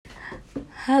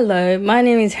Hello, my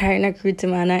name is Harriet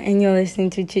Nakrutamana, and you're listening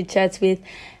to Chit Chats with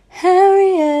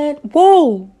Harriet.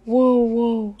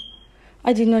 Whoa.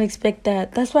 I did not expect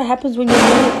that. That's what happens when you're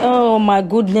oh my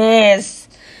goodness.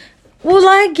 Will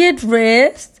I get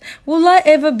rest? Will I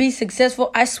ever be successful?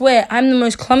 I swear, I'm the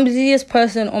most clumsiest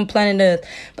person on planet Earth.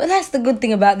 But that's the good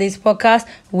thing about this podcast.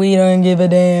 We don't give a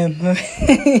damn.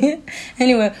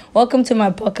 Anyway, welcome to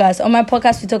my podcast. On my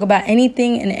podcast, we talk about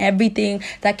anything and everything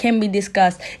that can be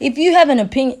discussed. If you have an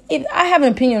opinion, I have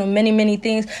an opinion on many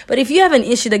things. But if you have an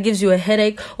issue that gives you a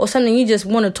headache or something you just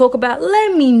want to talk about,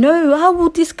 let me know. I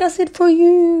will discuss it for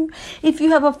you. If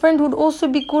you have a friend who would also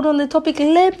be good on the topic,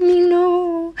 let me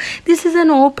know. This is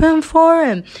an open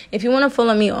forum. If you want to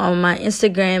follow me on my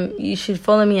Instagram, you should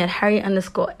follow me at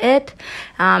Harry_et.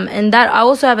 And that I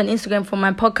also have an Instagram for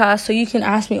my podcast, so you can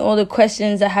ask me all the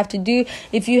questions that have to do.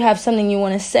 If you have something you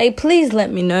want to say, please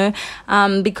let me know.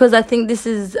 Because I think this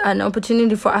is an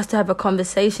opportunity for us to have a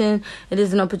conversation. It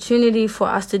is an opportunity for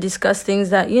us to discuss things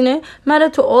that, matter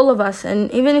to all of us.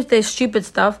 And even if there's stupid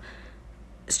stuff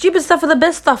are the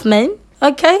best stuff, man.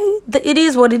 Okay? It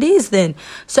is what it is then.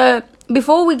 So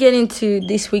before we get into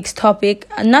this week's topic,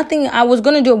 I was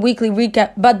going to do a weekly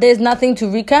recap, but there's nothing to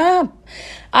recap.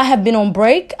 I have been on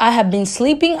break. I have been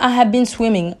sleeping. I have been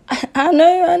swimming. I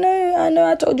know.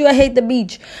 I told you I hate the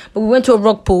beach, but we went to a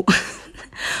rock pool.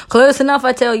 Close enough,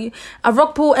 I tell you. A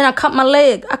rock pool, and I cut my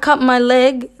leg.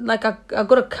 Like I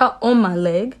got a cut on my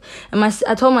leg. And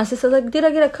I told my sister, like, did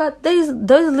I get a cut? Those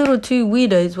little two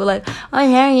weirdos were like, oh,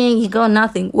 Harry, you got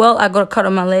nothing. Well, I got a cut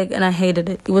on my leg, and I hated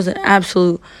it. It was an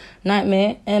absolute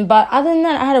nightmare. But other than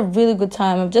that, I had a really good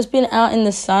time. I've just been out in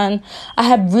the sun. I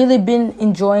have really been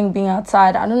enjoying being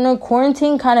outside. I don't know,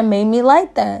 quarantine kind of made me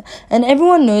like that. And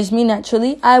everyone knows me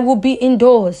naturally. I will be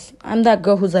indoors. I'm that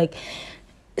girl who's like,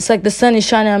 it's like the sun is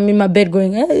shining. I'm in my bed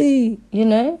going, hey,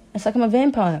 it's like I'm a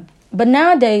vampire. But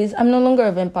nowadays, I'm no longer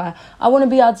a vampire. I want to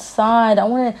be outside. I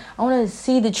want to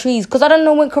see the trees. Because I don't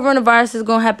know when coronavirus is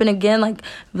going to happen again.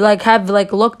 Like have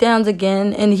lockdowns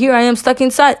again. And here I am stuck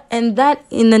inside. And that,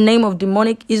 in the name of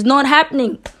demonic, is not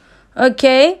happening.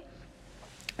 Okay?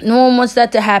 No one wants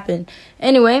that to happen.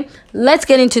 Anyway, let's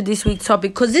get into this week's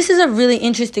topic. Because this is a really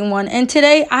interesting one. And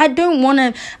today, I don't want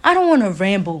to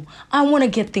ramble. I want to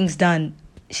get things done.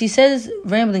 She says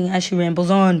rambling as she rambles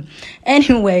on.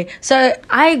 Anyway, so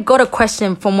I got a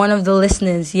question from one of the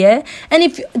listeners, yeah?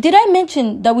 And did I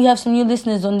mention that we have some new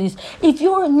listeners on this? If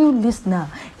you're a new listener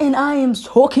and I am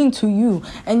talking to you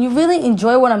and you really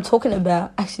enjoy what I'm talking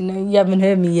about, actually, no, you haven't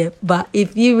heard me yet, but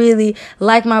if you really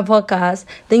like my podcast,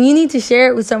 then you need to share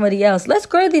it with somebody else. Let's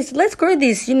grow this, let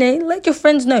your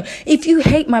friends know. If you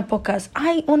hate my podcast,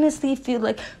 I honestly feel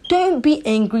like don't be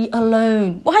angry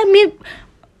alone. Why me?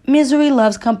 Misery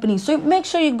loves company. So make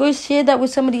sure you go share that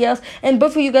with somebody else. And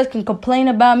both of you guys can complain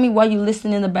about me while you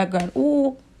listen in the background.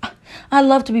 Ooh, I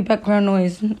love to be background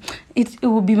noise. It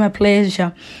will be my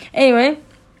pleasure. Anyway,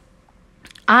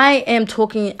 I am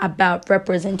talking about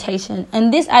representation.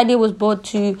 And this idea was brought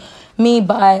to me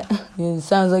by, it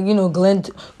sounds like,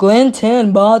 Glenn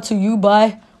 10 brought to you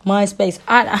by MySpace.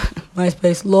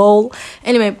 MySpace, lol.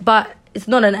 Anyway, but it's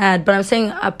not an ad, but I'm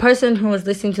saying a person who was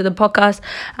listening to the podcast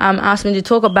asked me to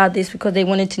talk about this because they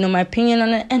wanted to know my opinion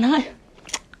on it. And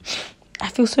I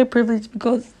feel so privileged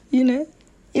because,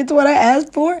 it's what I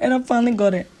asked for and I finally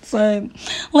got it. So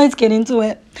let's get into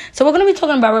it. So we're going to be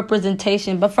talking about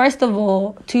representation. But first of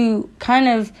all, to kind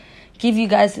of give you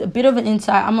guys a bit of an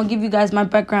insight, I'm going to give you guys my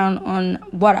background on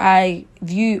what I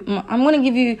view. I'm going to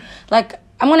give you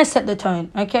I'm going to set the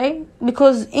tone, okay?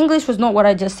 Because English was not what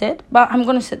I just said, but I'm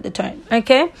going to set the tone,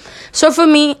 okay? So for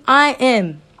me, I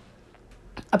am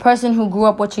a person who grew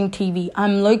up watching TV.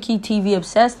 I'm low-key TV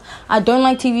obsessed. I don't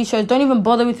like TV shows. Don't even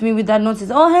bother with me with that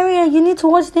nonsense. Oh, Harriet, you need to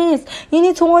watch this. You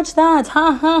need to watch that.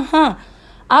 Ha.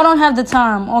 I don't have the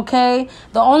time, okay?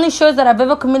 The only shows that I've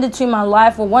ever committed to in my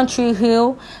life were One Tree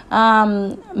Hill,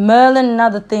 Merlin, and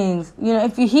other things.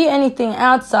 If you hear anything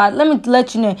outside, let me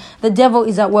let you know, the devil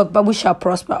is at work, but we shall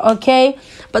prosper, okay?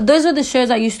 But those are the shows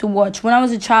I used to watch. When I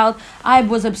was a child, I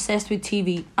was obsessed with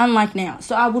TV, unlike now.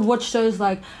 So I would watch shows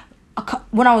like,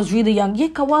 when I was really young,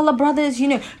 Koala Brothers,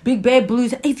 Big Bad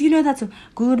Blues. If you know that's a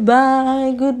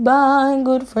goodbye,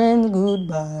 good friends,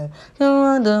 goodbye.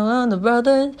 Don't want the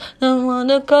brothers, don't want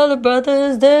the color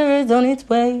brothers. There is on its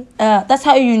way. That's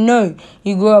how you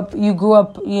grew up.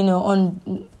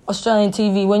 On Australian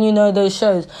TV when you know those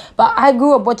shows. But I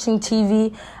grew up watching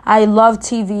TV. I love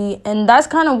TV, and that's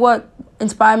kind of what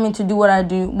inspired me to do what I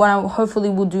do. What I hopefully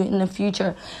will do in the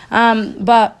future.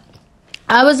 But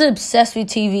I was obsessed with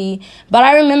TV, but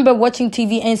I remember watching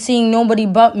TV and seeing nobody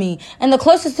but me. And the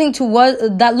closest thing to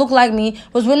what that looked like me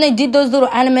was when they did those little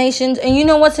animations. And you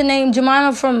know what's her name?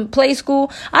 Jemima from Play School.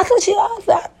 I thought she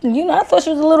was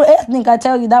a little ethnic. I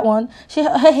tell you that one.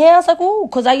 Her hair. I was like, ooh,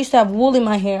 because I used to have wool in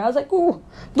my hair. I was like, ooh,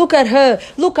 look at her.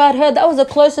 That was the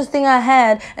closest thing I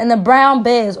had. And the brown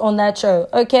bears on that show.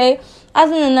 Okay.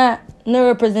 Other than that, no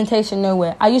representation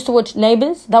nowhere. I used to watch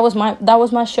Neighbours. That was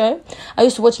my show. I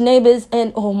used to watch Neighbours,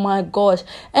 and oh my gosh,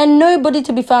 and nobody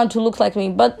to be found who looked like me.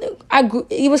 But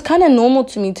it was kind of normal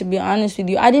to me, to be honest with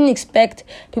you. I didn't expect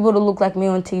people to look like me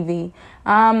on TV.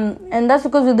 And that's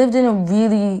because we lived in a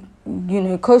really,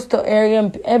 coastal area,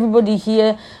 and everybody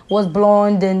here was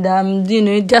blonde, and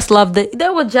just loved it.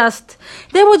 There were just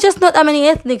not that many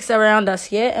ethnics around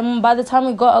us, yeah. And by the time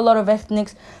we got a lot of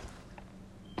ethnics,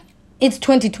 it's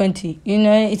 2020,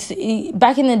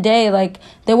 back in the day, like,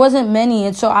 there wasn't many,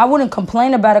 and so I wouldn't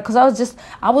complain about it, because I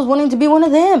was wanting to be one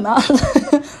of them. I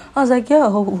was like,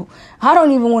 yo, I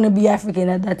don't even want to be African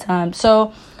at that time.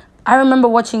 So I remember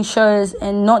watching shows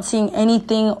and not seeing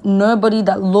nobody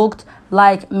that looked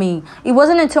like me. It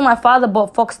wasn't until my father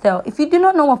bought Foxtel. If you do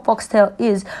not know what Foxtel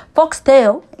is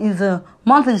a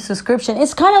monthly subscription.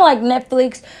 It's kind of like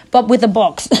Netflix, but with a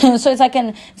box. So it's like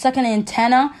an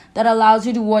antenna that allows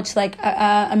you to watch like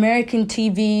American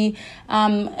TV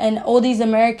and all these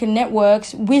American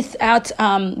networks without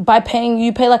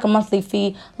you pay like a monthly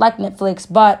fee like Netflix,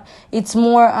 but it's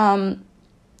more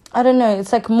I don't know,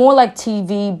 it's like more like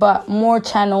TV, but more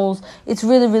channels. It's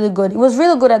really, really good. It was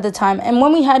really good at the time. And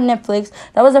when we had Netflix,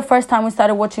 that was the first time we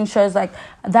started watching shows like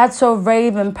That's So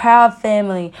Raven, Proud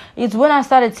Family. It's when I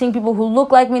started seeing people who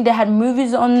look like me. They had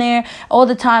movies on there all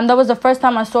the time. That was the first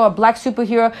time I saw a black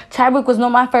superhero. Chadwick was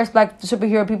not my first black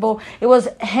superhero, people. It was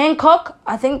Hancock.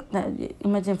 I think,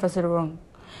 imagine if I said it wrong.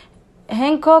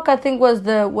 Hancock, I think,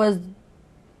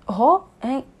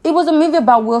 it was a movie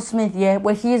about Will Smith, yeah,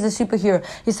 where he is a superhero.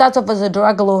 He starts off as a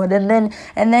drug lord, and then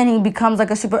he becomes like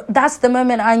a super. That's the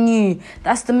moment I knew.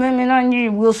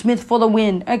 Will Smith for the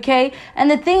win, okay?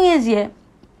 And the thing is, yeah,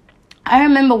 I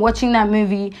remember watching that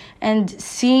movie and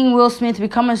seeing Will Smith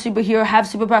become a superhero, have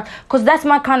superpowers, because that's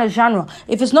my kind of genre.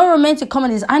 If it's not romantic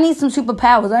comedies, I need some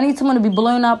superpowers. I need someone to be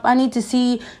blown up. I need to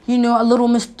see, a little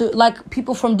like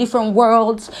people from different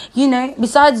worlds,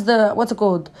 besides the, what's it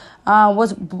called?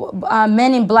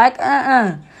 Men in Black.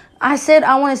 I said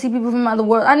I want to see people from other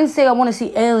worlds. I didn't say I want to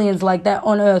see aliens like that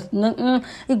on Earth.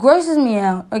 It grosses me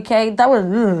out, okay? That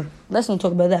was, let's not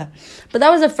talk about that. But that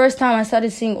was the first time I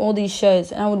started seeing all these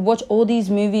shows. And I would watch all these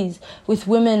movies with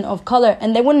women of color.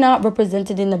 And they were not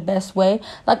represented in the best way.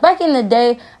 Like, back in the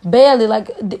day, barely.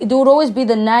 Like, there would always be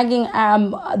the nagging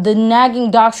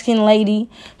dark-skinned lady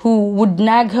who would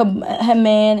nag her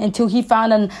man until he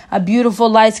found a beautiful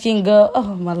light-skinned girl.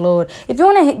 Oh, my Lord. If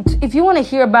you want to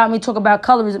hear about me talk about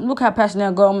colorism, look how passionate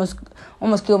I got.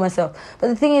 Almost killed myself. But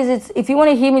the thing is, if you want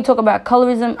to hear me talk about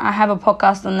colorism, I have a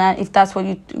podcast on that, if that's what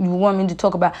you want me to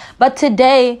talk about. But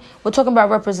today, we're talking about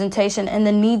representation and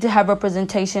the need to have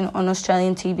representation on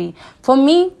Australian TV. For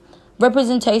me,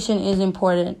 representation is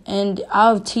important. And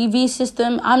our TV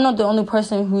system, I'm not the only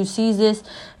person who sees this.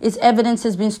 It's evidence,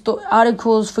 has been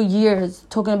articles for years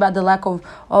talking about the lack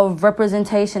of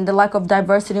representation, the lack of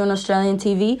diversity on Australian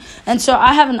TV. And so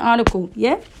I have an article,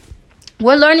 yeah?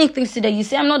 We're learning things today. You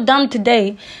see, I'm not dumb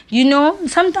today.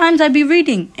 Sometimes I be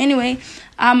reading. Anyway,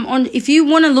 if you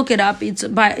want to look it up, it's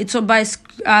by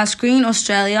Screen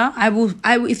Australia.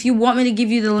 If you want me to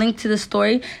give you the link to the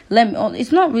story,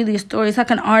 it's not really a story. It's like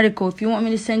an article. If you want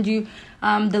me to send you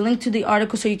the link to the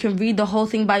article so you can read the whole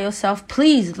thing by yourself,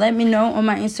 please let me know on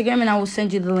my Instagram and I will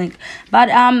send you the link. But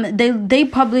they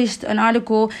published an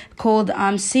article called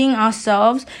Seeing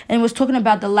Ourselves, and it was talking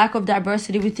about the lack of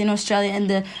diversity within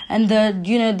Australia and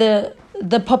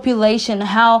the population,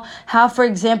 how for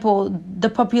example the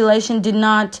population did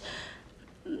not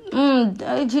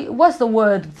what's the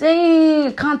word?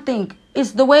 I can't think.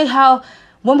 It's the way how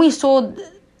when we saw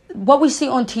what we see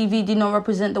on TV did not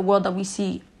represent the world that we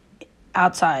see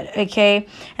outside, okay?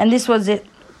 And this was it.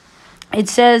 It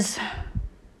says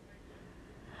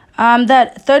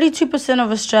that 32%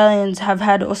 of Australians have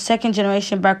had a second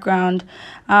generation background,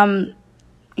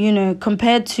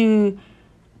 compared to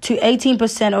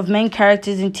 18% of main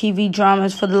characters in TV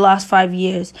dramas for the last 5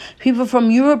 years. People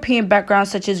from European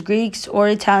backgrounds such as Greeks or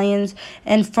Italians,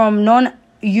 and from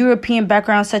non-European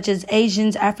backgrounds such as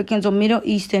Asians, Africans, or Middle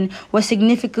Eastern were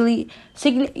significantly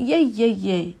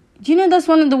that's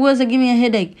one of the words that give me a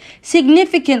headache.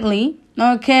 Significantly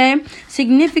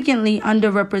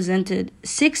underrepresented.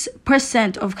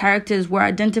 6% of characters were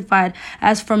identified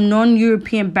as from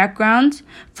non-European backgrounds,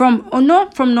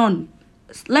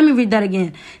 Let me read that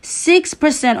again.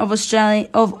 6%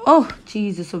 of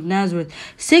Jesus of Nazareth.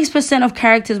 6% of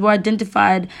characters were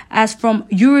identified as from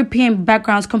European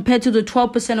backgrounds compared to the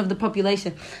 12% of the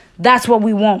population. That's what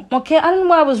we want. Okay, I don't know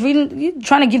why I was reading,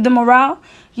 trying to give them morale.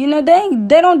 You know,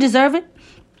 they don't deserve it.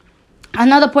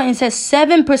 Another point, it says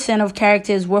 7% of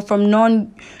characters were from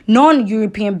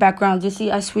non-European backgrounds. You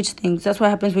see, I switch things. That's what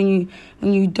happens when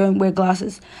you don't wear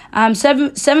glasses.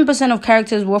 7% of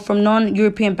characters were from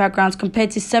non-European backgrounds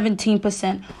compared to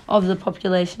 17% of the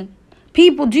population.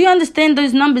 People, do you understand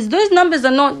those numbers? Those numbers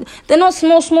they're not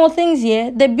small things,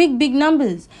 yeah? They're big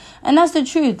numbers. And that's the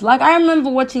truth. Like, I remember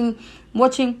watching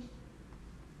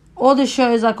all the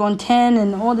shows like on 10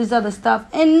 and all this other stuff,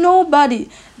 and nobody,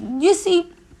 you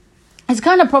see, it's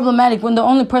kind of problematic when the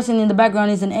only person in the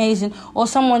background is an Asian or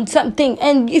something.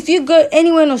 And if you go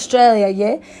anywhere in Australia,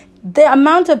 yeah, the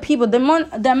amount of people, the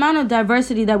amount of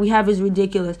diversity that we have is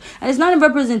ridiculous. And it's not a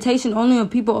representation only of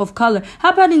people of color.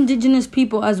 How about indigenous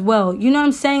people as well? You know what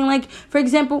I'm saying? Like, for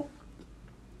example,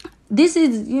 this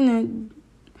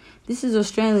is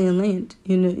Australian land,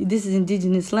 this is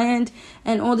indigenous land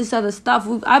and all this other stuff.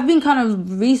 I've been kind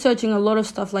of researching a lot of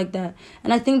stuff like that.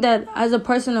 And I think that as a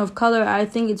person of color, I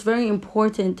think it's very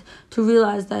important to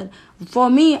realize that for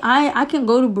me, I can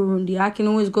go to Burundi. I can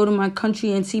always go to my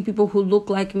country and see people who look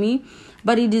like me.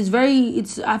 But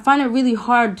I find it really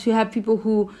hard to have people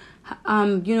who,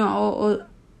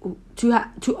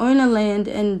 to own a land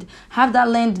and have that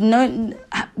land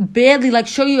barely like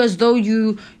show you as though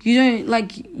you don't,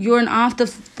 like, you're an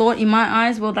afterthought in my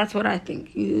eyes. Well, that's what I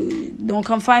think. You don't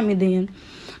come find me then.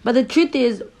 But the truth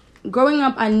is, growing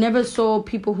up, I never saw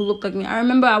people who looked like me. I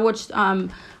remember I watched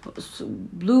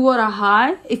Blue Water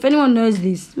High. If anyone knows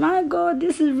this, my God,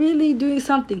 this is really doing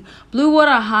something. Blue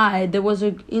Water High. There was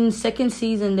in second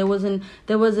season. There was an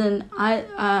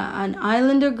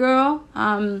Islander girl.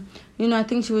 I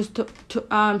think she was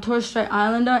Torres Strait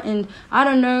Islander, and I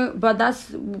don't know, but that's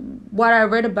what I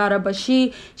read about her. But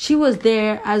she was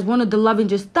there as one of the love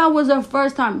interests. That was her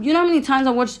first time. You know how many times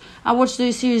I watched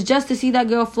the series just to see that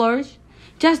girl flourish,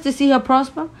 just to see her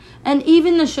prosper. And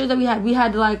even the shows that we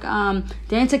had like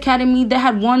Dance Academy. They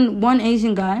had one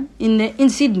Asian guy in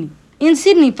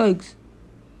Sydney, folks,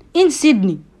 in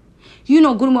Sydney. Good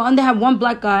and well, and they had one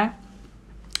black guy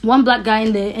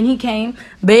in there, and he came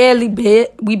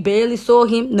we barely saw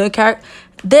him, no character.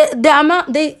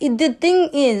 The thing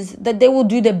is that they will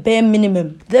do the bare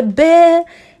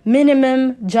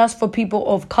minimum just for people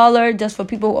of color, just for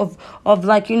people of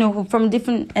like, who from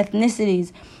different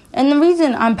ethnicities. And the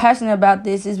reason I'm passionate about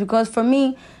this is because for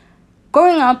me,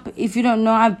 growing up, if you don't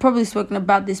know, I've probably spoken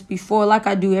about this before, like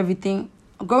I do everything.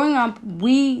 Growing up,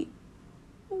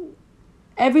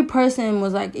 every person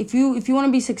was like, if you want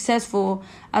to be successful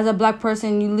as a black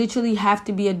person, you literally have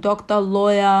to be a doctor,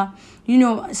 lawyer,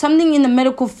 something in the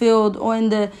medical field or in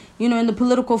the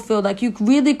political field. Like, you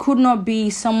really could not be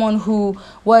someone who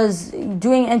was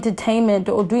doing entertainment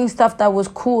or doing stuff that was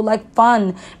cool, like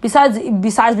fun, besides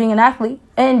being an athlete.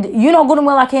 And good and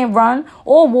well, I can't run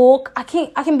or walk. I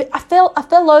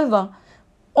fell over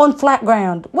on flat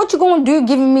ground. What you gonna do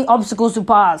giving me obstacles to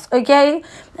pass, okay?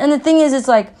 And the thing is, it's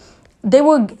like,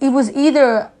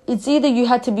 it's either you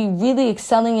had to be really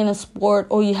excelling in a sport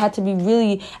or you had to be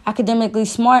really academically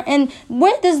smart. And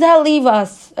where does that leave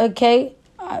us? Okay,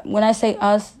 when I say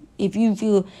us, if you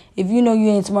know you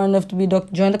ain't smart enough to be a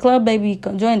doctor, join the club, baby,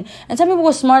 come join. And some people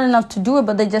were smart enough to do it,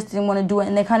 but they just didn't want to do it,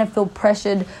 and they kind of feel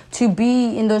pressured to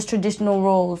be in those traditional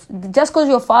roles. Just because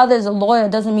your father is a lawyer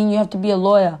doesn't mean you have to be a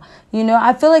lawyer.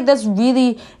 I feel like that's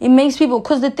really, it makes people,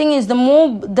 because the thing is, the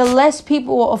less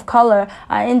people of color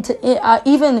are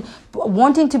even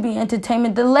wanting to be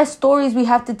entertainment, the less stories we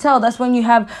have to tell. That's when you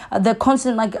have the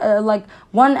constant, like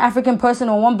one African person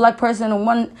or one black person or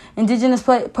one indigenous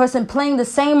person playing the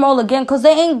same role again, because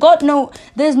they ain't got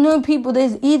there's no people,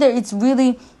 there's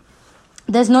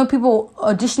no people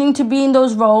auditioning to be in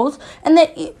those roles, and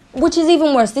which is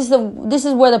even worse. This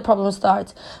is where the problem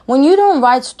starts. When you don't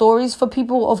write stories for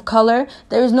people of color,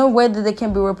 there is no way that they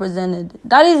can be represented.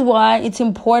 That is why it's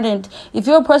important. If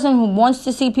you're a person who wants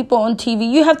to see people on TV,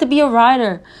 you have to be a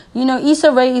writer.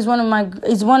 Issa Rae is one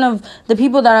of the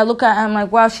people that I look at and I'm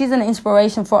like, wow, she's an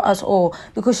inspiration for us all,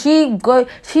 because she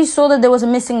saw that there was a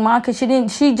missing market.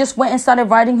 She just went and started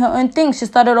writing her own thing. She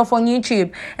started off on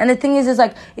YouTube. And the thing is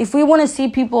like, if we want to see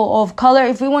people of color,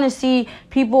 if we want to see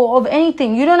people of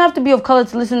anything, you don't have to be of color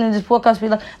to listen to this podcast.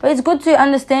 But it's good to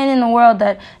understand in the world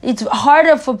that it's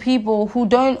harder for people who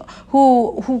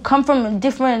come from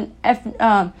different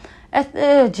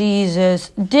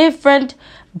different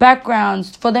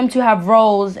backgrounds, for them to have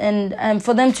roles and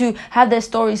for them to have their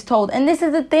stories told. And this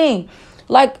is the thing,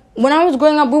 like, when I was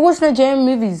growing up, we watched Nigerian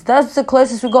movies. That's the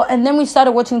closest we got. And then we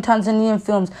started watching Tanzanian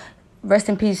films. Rest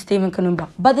in peace, Stephen Kanumba.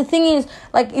 But the thing is,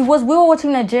 like, we were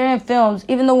watching Nigerian films,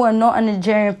 even though we're not a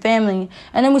Nigerian family.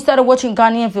 And then we started watching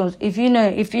Ghanaian films. If you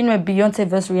know Beyonce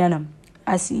vs Rihanna,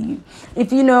 I see you.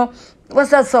 If you know,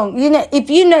 what's that song? If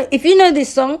you know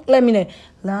this song, let me know.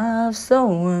 Love so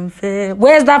unfair.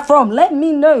 Where's that from? Let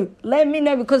me know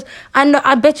because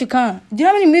I bet you can't. Do you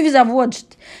know how many movies I've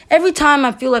watched? Every time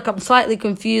I feel like I'm slightly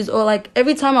confused, or like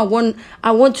every time I want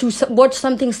to watch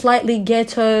something slightly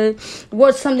ghetto,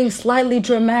 watch something slightly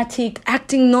dramatic,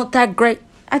 acting not that great.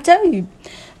 I tell you,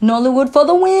 Nollywood for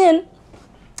the win.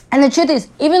 And the truth is,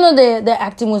 even though the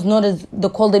acting was not as the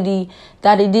quality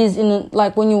that it is in,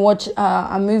 like, when you watch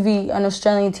a movie, an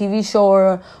Australian TV show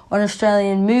or an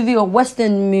Australian movie or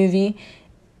Western movie,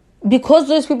 because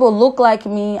those people look like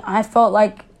me, I felt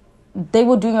like they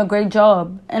were doing a great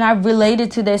job. And I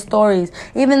related to their stories,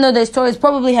 even though their stories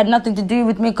probably had nothing to do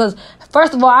with me, because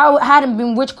first of all, I hadn't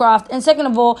been witchcraft, and second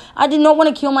of all, I did not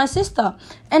want to kill my sister,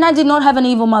 and I did not have an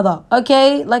evil mother,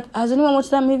 okay? Like, has anyone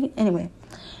watched that movie? Anyway.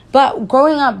 But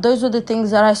growing up, those were the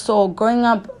things that I saw. Growing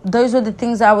up, those were the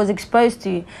things that I was exposed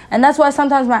to. And that's why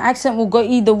sometimes my accent will go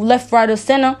either left, right, or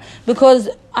center, because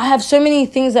I have so many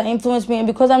things that influence me. And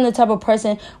because I'm the type of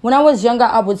person, when I was younger,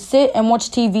 I would sit and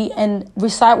watch TV and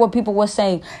recite what people were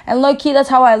saying. And low-key, that's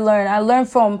how I learn. I learn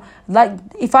from, like,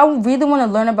 if I really want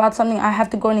to learn about something, I have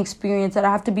to go and experience it.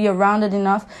 I have to be around it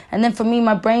enough. And then for me,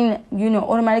 my brain,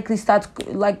 automatically starts,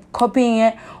 like, copying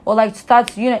it, or, like,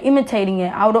 starts, imitating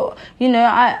it.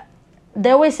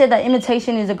 They always say that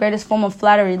imitation is the greatest form of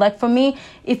flattery. Like, for me,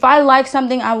 if I like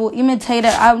something, I will imitate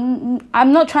it.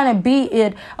 I'm not trying to be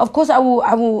it. Of course, I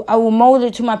will mold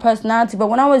it to my personality. But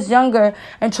when I was younger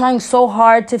and trying so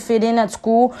hard to fit in at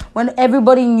school, when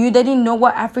everybody knew, they didn't know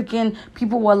what African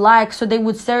people were like, so they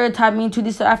would stereotype me into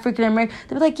this African American.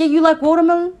 They'd be like, yeah, you like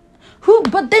watermelon?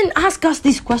 But then ask us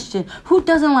this question. Who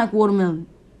doesn't like watermelon?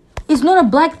 It's not a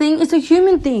black thing. It's a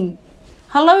human thing.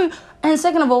 Hello? And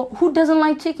second of all, who doesn't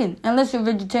like chicken? Unless you're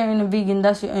vegetarian or vegan,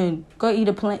 that's your own. Go eat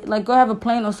a plant, like go have a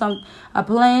plant or a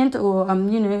plant or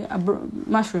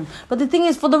mushroom. But the thing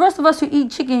is, for the rest of us who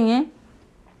eat chicken, yeah.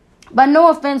 By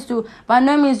no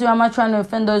means am I trying to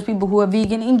offend those people who are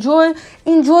vegan. Enjoy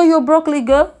your broccoli,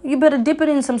 girl. You better dip it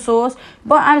in some sauce.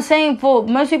 But I'm saying, for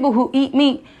most people who eat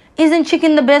meat, isn't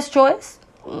chicken the best choice?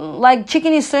 Like,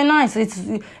 chicken is so nice. It's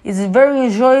very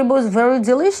enjoyable. It's very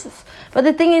delicious. But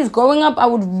the thing is, growing up, I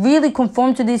would really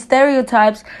conform to these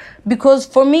stereotypes, because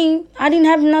for me, I didn't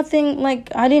have nothing. Like,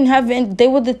 they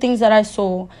were the things that I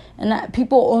saw, and that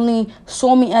people only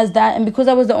saw me as that. And because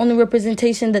I was the only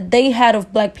representation that they had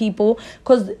of black people,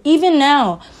 because even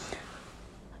now,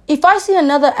 if I see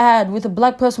another ad with a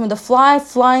black person with a fly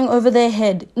flying over their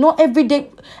head, not every day.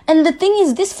 And the thing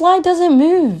is, this fly doesn't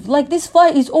move. Like, this fly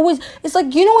is always, it's like,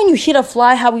 when you hit a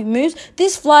fly, how it moves?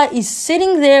 This fly is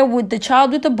sitting there with the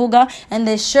child with the booger, and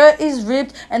their shirt is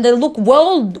ripped, and they look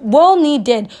well knee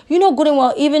dead. You know good and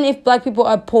well, even if black people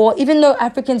are poor, even though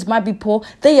Africans might be poor,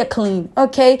 they are clean,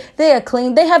 okay? They are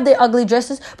clean. They have their ugly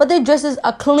dresses, but their dresses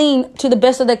are clean to the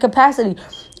best of their capacity.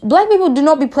 Black people do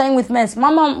not be playing with mess. My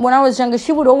mom, when I was younger,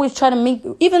 she would always try to make,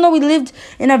 even though we lived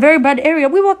in a very bad area,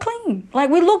 we were clean.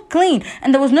 Like, we looked clean.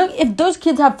 And there was if those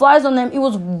kids had flies on them, it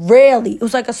was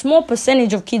like a small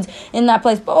percentage of kids in that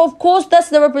place. But of course, that's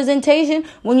the representation.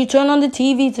 When you turn on the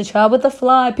TV, it's a child with a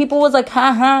fly. People was like,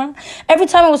 ha ha. Every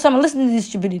time it was summer, listen to this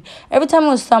stupidity. Every time it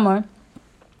was summer,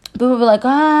 people would be like,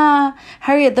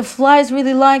 Harriet, the flies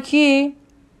really like you.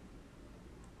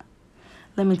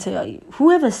 Let me tell you,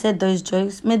 whoever said those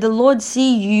jokes, may the Lord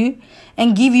see you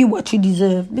and give you what you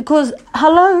deserve. Because,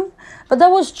 hello, but that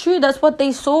was true. That's what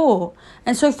they saw.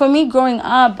 And so for me growing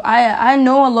up, I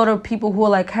know a lot of people who are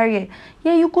like, Harriet,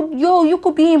 yeah, you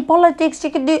could be in politics.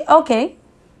 You could do, okay.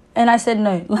 And I said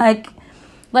no. Like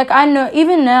I know,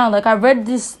 even now, like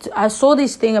I saw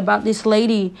this thing about this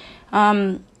lady. There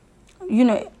are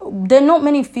not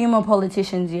many female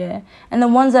politicians, yeah. And the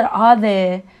ones that are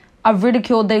there are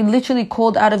ridiculed. They literally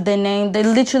called out of their name. They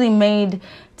literally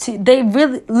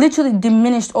literally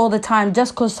diminished all the time,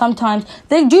 just because sometimes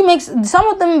they do some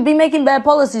of them be making bad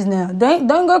policies now. Don't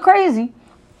go crazy.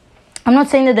 I'm not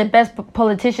saying that they're best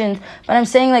politicians, but I'm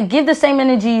saying, like, give the same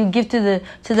energy you give to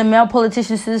the male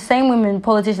politicians, to the same women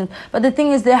politicians. But the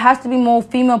thing is, there has to be more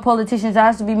female politicians. There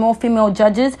has to be more female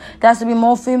judges. There has to be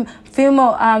more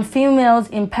females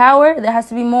in power. There has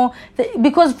to be more,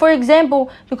 because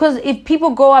if people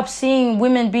grow up seeing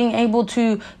women being able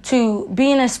to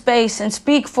be in a space and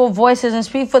speak for voices and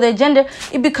speak for their gender,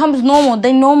 it becomes normal.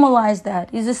 They normalize that.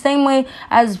 It's the same way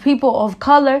as people of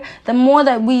color. The more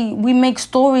that we make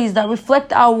stories that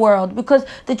reflect our world. Because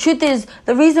the truth is,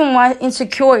 the reason why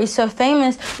Insecure is so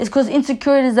famous is because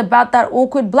Insecure is about that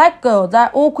awkward black girl,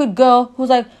 that awkward girl who's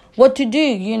like, what to do,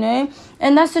 you know?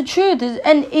 And that's the truth.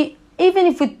 Even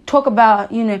if we talk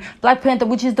about, you know, Black Panther,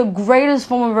 which is the greatest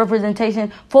form of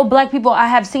representation for black people I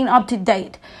have seen up to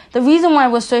date. The reason why it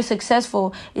was so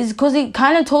successful is because it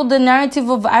kind of told the narrative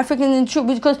of Africans in truth.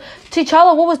 Because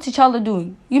T'Challa, what was T'Challa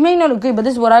doing? You may not agree, but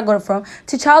this is what I got it from.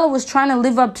 T'Challa was trying to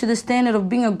live up to the standard of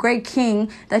being a great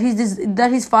king that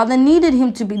his father needed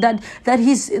him to be. That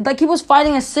he's like, he was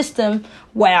fighting a system.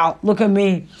 Wow, look at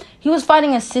me. He was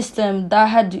fighting a system that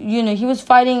had, you know, he was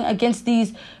fighting against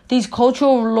these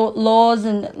cultural laws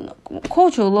and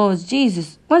cultural laws.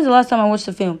 Jesus, when's the last time I watched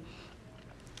the film?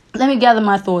 Let me gather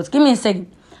my thoughts. Give me a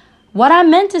second. What I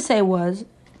meant to say was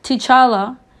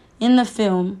T'Challa in the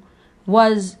film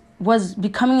was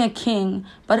becoming a king,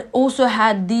 but also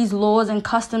had these laws and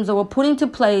customs that were put into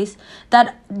place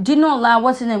that did not allow,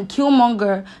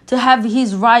 Killmonger, to have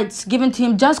his rights given to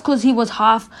him just because he was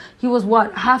half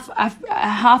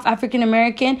African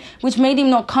American, which made him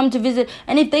not come to visit.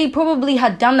 And if they probably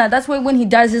had done that, that's why when he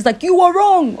dies, it's like, you are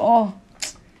wrong. Oh,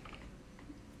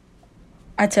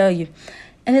 I tell you.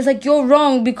 And it's like, you're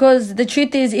wrong, because the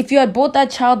truth is, if you had brought that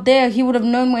child there, he would have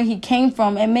known where he came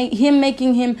from. And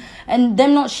making him and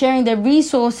them not sharing their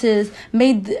resources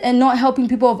and not helping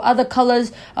people of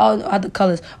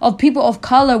of people of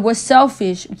color was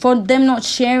selfish, for them not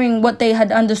sharing what they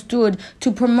had understood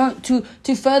to promote,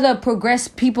 to further progress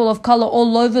people of color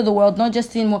all over the world, not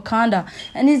just in Wakanda.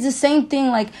 And it's the same thing,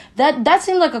 like that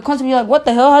seems like a concept. You're like, what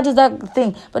the hell? How does that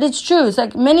thing? But it's true. It's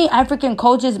like many African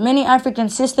cultures, many African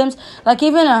systems, like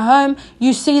even at home,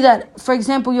 you see that, for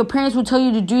example, your parents will tell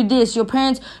you to do this. Your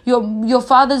parents,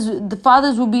 the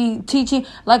fathers will be teaching,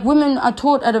 like women are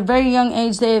taught at a very young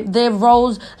age their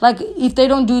roles. Like if they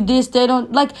don't do this, they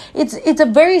don't, like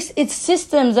it's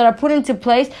systems that are put into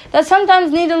place that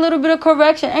sometimes need a little bit of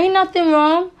correction. Ain't nothing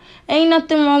wrong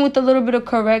with a little bit of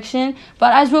correction.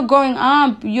 But as we're growing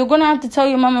up, you're going to have to tell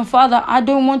your mom and father, I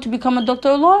don't want to become a doctor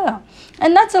or lawyer.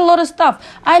 And that's a lot of stuff.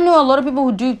 I know a lot of people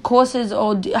who do courses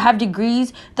or have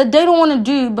degrees that they don't want to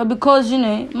do, but because, you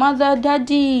know, mother,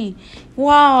 daddy,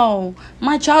 wow,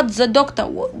 my child's a doctor.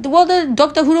 Well, there's a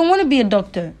doctor who don't want to be a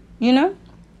doctor, you know?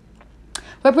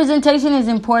 Representation is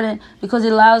important because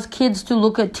it allows kids to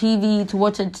look at TV, to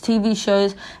watch TV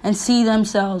shows and see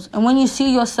themselves. And when you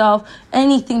see yourself,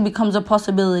 anything becomes a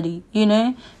possibility, you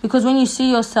know? Because when you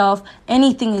see yourself,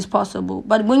 anything is possible.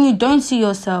 But when you don't see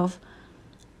yourself,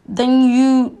 then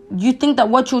you think that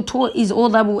what you're taught is all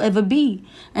that will ever be.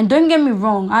 And don't get me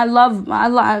wrong, I love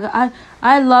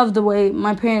the way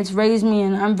my parents raised me,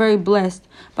 and I'm very blessed.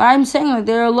 But I'm saying, like,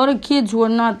 there are a lot of kids who are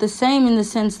not the same, in the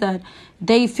sense that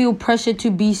they feel pressure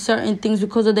to be certain things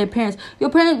because of their parents.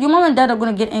 Your mom and dad are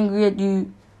going to get angry at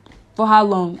you for how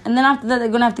long? And then after that, they're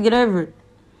going to have to get over it.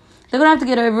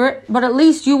 But at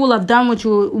least you will have done what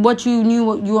you knew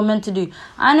what you were meant to do.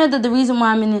 I know that the reason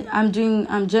why I'm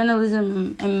doing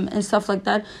journalism and stuff like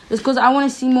that is because I want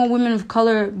to see more women of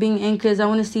color being anchors. I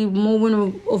want to see more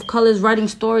women of colors writing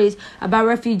stories about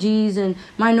refugees and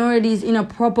minorities in a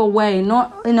proper way,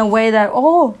 not in a way that,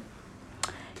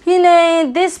 you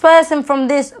know, this person from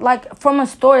this, like from a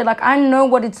story. Like, I know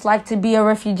what it's like to be a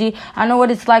refugee. I know what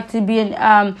it's like to be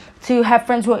to have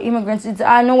friends who are immigrants.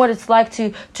 I know what it's like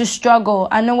to struggle.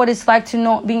 I know what it's like to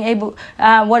not being able,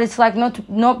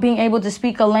 not being able to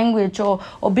speak a language, or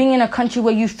being in a country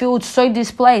where you feel so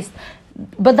displaced.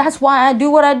 But that's why I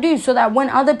do what I do, so that when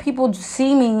other people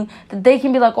see me, that they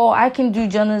can be like, I can do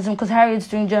journalism because Harriet's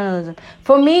doing journalism.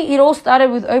 For me, it all started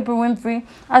with Oprah Winfrey.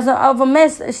 Of a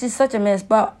mess, she's such a mess.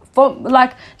 But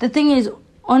the thing is,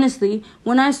 honestly,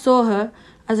 when I saw her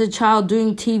as a child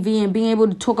doing TV and being able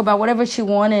to talk about whatever she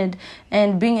wanted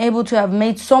and being able to have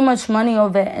made so much money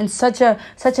of it and such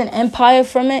an empire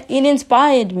from it, it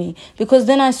inspired me. Because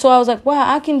then I was like,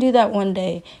 wow, I can do that one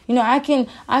day. You know, I can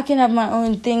have my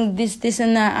own thing, this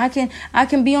and that. I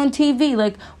can be on TV,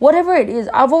 like whatever it is.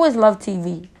 I've always loved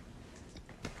TV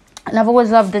and I've always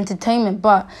loved entertainment.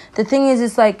 But the thing is,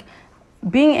 it's like,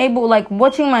 being able, like,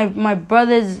 watching my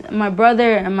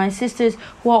brother and my sisters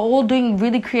who are all doing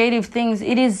really creative things,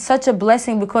 it is such a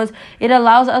blessing, because it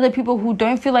allows other people who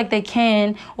don't feel like they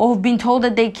can, or who've been told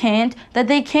that they can't, that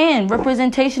they can.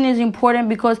 Representation is important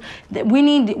because we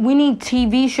need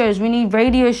TV shows, we need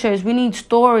radio shows, we need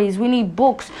stories, we need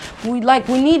books, we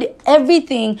need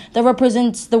everything that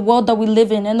represents the world that we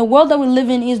live in. And the world that we live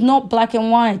in is not black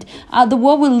and white. The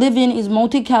world we live in is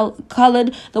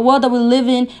multicolored. The world that we live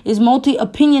in is multi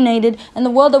multi-opinionated, and the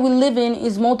world that we live in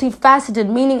is multifaceted,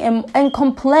 meaning and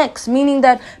complex, meaning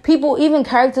that people, even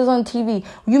characters on TV,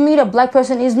 you meet a black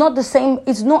person, is not the same.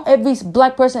 It's not every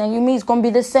black person and you meet is going to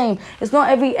be the same. It's not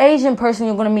every Asian person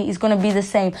you're going to meet is going to be the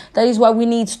same. That is why we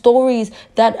need stories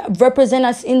that represent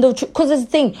us in the truth. Because it's the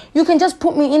thing, you can just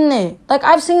put me in there. Like,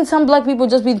 I've seen some black people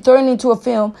just be thrown into a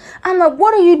film. I'm like,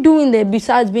 what are you doing there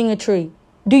besides being a tree?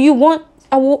 Do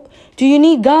you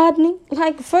need gardening?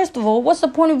 Like, first of all, what's the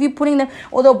point of you putting them?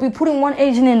 Or they'll be putting one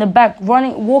Asian in the back,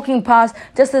 walking past,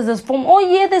 just as this form. Oh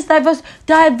yeah, there's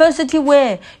diversity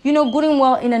where, good and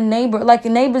well in a neighbor. Like,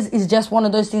 neighbors is just one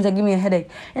of those things that give me a headache.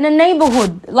 In a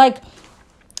neighborhood, like,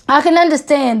 I can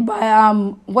understand by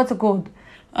what's it called?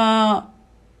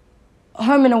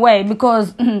 Home and away,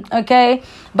 because okay,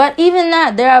 but even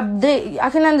that I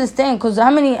can understand, because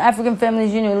how many African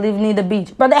families live near the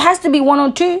beach? But there has to be one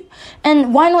or two,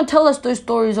 and why not tell us those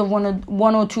stories of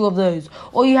one or two of those?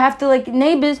 Or you have to, like,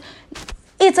 neighbors.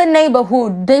 It's a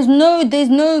neighborhood. There's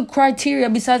no criteria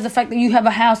besides the fact that you have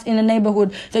a house in a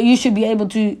neighborhood that you should be able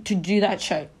to do that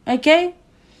show. Okay,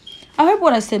 I hope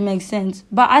what I said makes sense,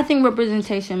 but I think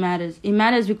representation matters. It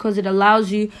matters because it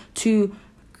allows you to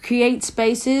create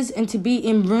spaces and to be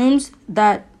in rooms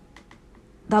that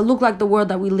look like the world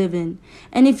that we live in.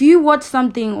 And if you watch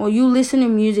something or you listen to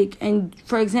music, and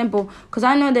for example, because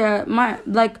I know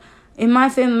in my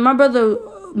family, my brother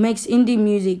makes indie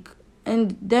music,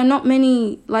 and there are not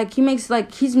many, like, he makes,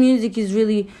 like, his music is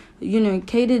really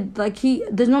catered, like,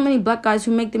 there's not many black guys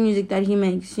who make the music that he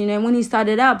makes. When he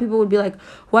started out, people would be like,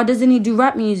 why doesn't he do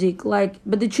rap music? Like,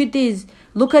 but the truth is,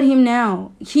 look at him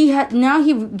now. Now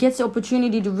he gets the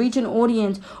opportunity to reach an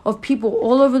audience of people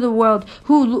all over the world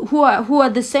who are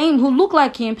the same, who look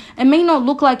like him and may not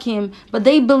look like him, but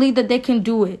they believe that they can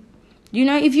do it.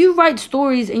 If you write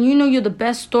stories and you're the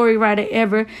best story writer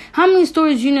ever, how many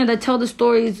stories that tell the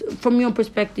stories from your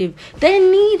perspective?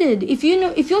 They're needed. If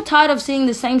you're tired of seeing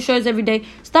the same shows every day,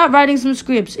 start writing some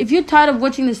scripts. If you're tired of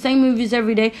watching the same movies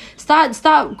every day,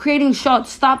 start creating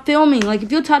shots. Stop filming. Like, if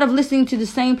you're tired of listening to the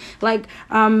same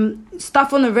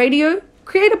stuff on the radio,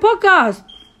 create a podcast.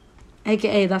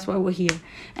 AKA, that's why we're here.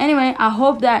 Anyway, I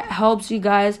hope that helps you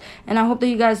guys, and I hope that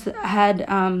you guys had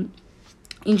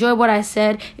enjoy what I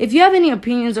said. If you have any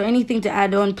opinions or anything to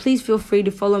add on, please feel free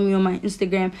to follow me on my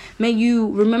Instagram. May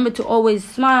you remember to always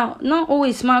smile. Not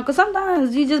always smile, because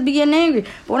sometimes you just be getting angry.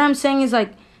 But what I'm saying is,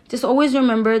 like, just always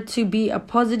remember to be a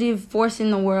positive force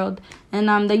in the world, and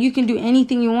that you can do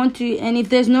anything you want to. And if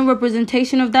there's no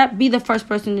representation of that, be the first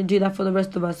person to do that for the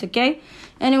rest of us, okay?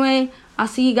 Anyway, I'll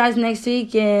see you guys next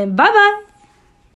week, and bye-bye.